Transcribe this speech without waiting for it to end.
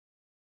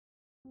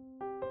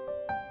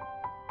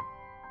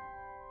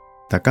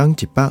逐天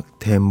一百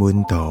天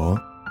文图，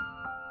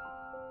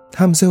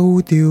探索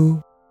宇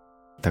宙。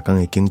逐天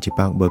会经一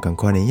百无同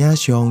款的影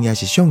像，也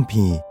是相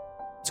片，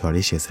带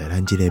你熟悉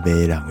咱这个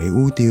迷人的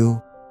宇宙。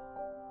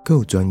还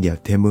有专业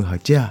天文学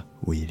者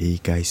为你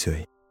解说。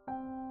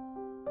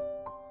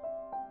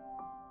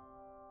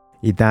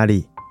意大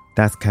利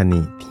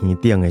Tuscany 天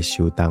顶的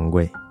修冬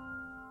月，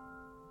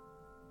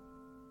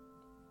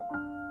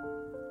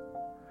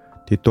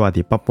对住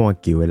伫北半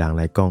球的人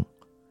来讲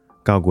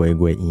，9月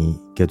月圆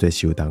叫做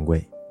修冬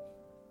月。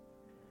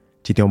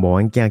这张无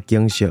眼镜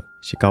景色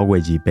是9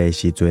月28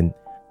时阵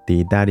伫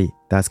意大利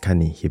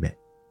Tuscany 翕的。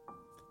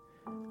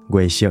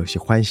月色是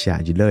反射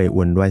日落的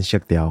温暖色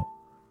调，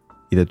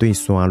伊就对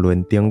山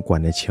峦顶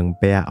悬的青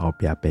白仔后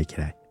壁爬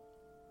起来。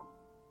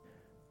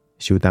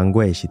修冬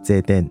月是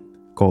祭典、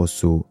故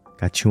事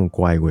甲唱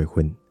歌的月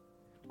份，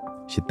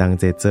是同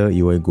齐左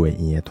右的月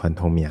圆的传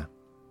统名。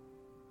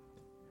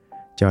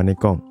照安尼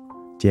讲，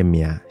这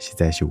名实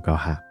在是有够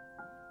合。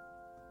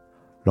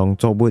农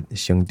作物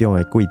生长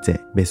的季节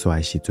要煞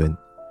的时阵，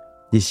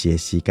日时的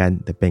时间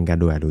就变甲愈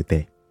来愈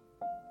短。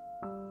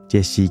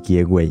这时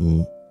期的月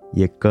圆，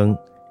伊的光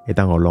会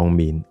当互农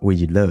民为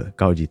日落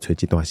到日出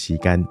这段时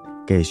间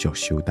继续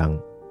收冬。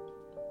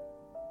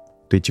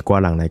对一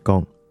寡人来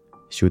讲，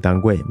修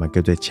冬月嘛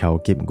叫做超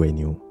级月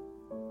娘，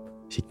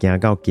是行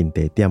到近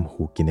地点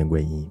附近的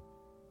月圆。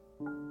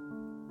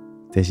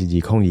这是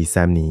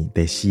2023年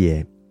第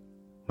4个，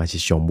嘛是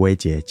上尾一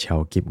个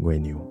超级月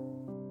娘。